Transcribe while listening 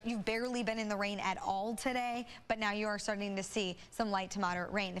barely been in the rain at all today, but now you are starting to see some light to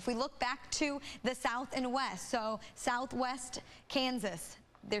moderate rain. If we look back to the south and west, so southwest Kansas,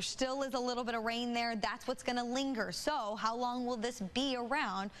 there still is a little bit of rain there. That's what's going to linger. So how long will this be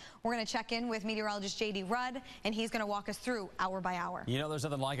around? We're going to check in with meteorologist J.D. Rudd, and he's going to walk us through hour by hour. You know, there's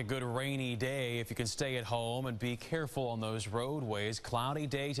nothing like a good rainy day if you can stay at home and be careful on those roadways. Cloudy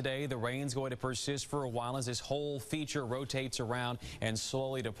day today. The rain's going to persist for a while as this whole feature rotates around and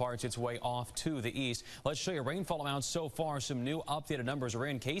slowly departs its way off to the east. Let's show you rainfall amounts so far. Some new updated numbers are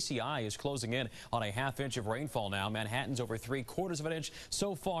in. KCI is closing in on a ½ inch of rainfall now. Manhattan's over 3/4 of an inch.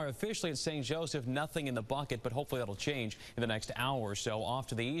 So far, officially at St. Joseph, nothing in the bucket, but hopefully that'll change in the next hour or so. Off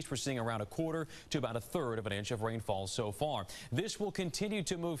to the east, we're seeing around 1/4 to about 1/3 of an inch of rainfall so far. This will continue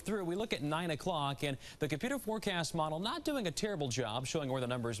to move through. We look at 9 o'clock, and the computer forecast model not doing a terrible job showing where the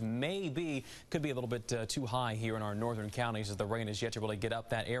numbers may be. Could be a little bit too high here in our northern counties as the rain is yet to really get up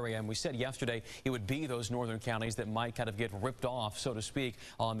that area. And we said yesterday it would be those northern counties that might kind of get ripped off, so to speak,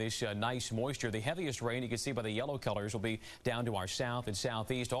 on this nice moisture. The heaviest rain, you can see by the yellow colors, will be down to our south and southeast.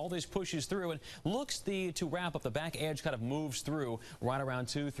 All this pushes through and looks to wrap up. The back edge kind of moves through right around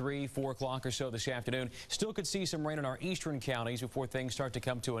 2, 3, 4 o'clock or so this afternoon. Still could see some rain in our eastern counties before things start to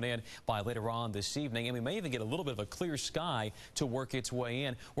come to an end by later on this evening. And we may even get a little bit of a clear sky to work its way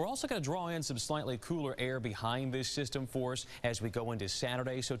in. We're also going to draw in some slightly cooler air behind this system for us as we go into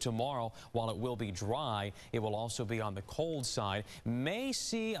Saturday. So tomorrow, while it will be dry, it will also be on the cold side. May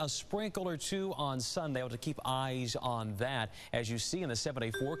see a sprinkle or two on Sunday. We'll have to keep eyes on that. As you see in the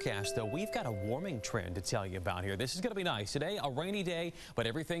 7-day forecast, though, we've got a warming trend to tell you about here. This is going to be nice. Today, a rainy day, but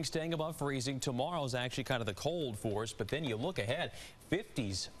everything's staying above freezing. Tomorrow is actually kind of the cold for us, but then you look ahead,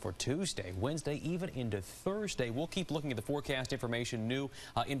 50s for Tuesday, Wednesday, even into Thursday. We'll keep looking at the forecast information. New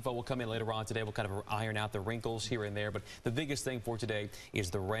info will come in later on today. We'll kind of iron out the wrinkles here and there, but the biggest thing for today is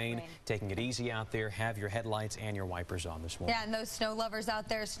the rain. Taking it easy out there. Have your headlights and your wipers on this morning. Yeah, and those snow lovers out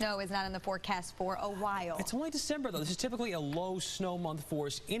there, snow is not in the forecast for a while. It's only December, though. This is typically a low snow month for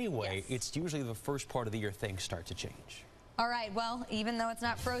us anyway. Yes. It's usually the first part of the year things start to change. All right, well, even though it's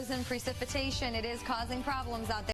not frozen precipitation, it is causing problems out there.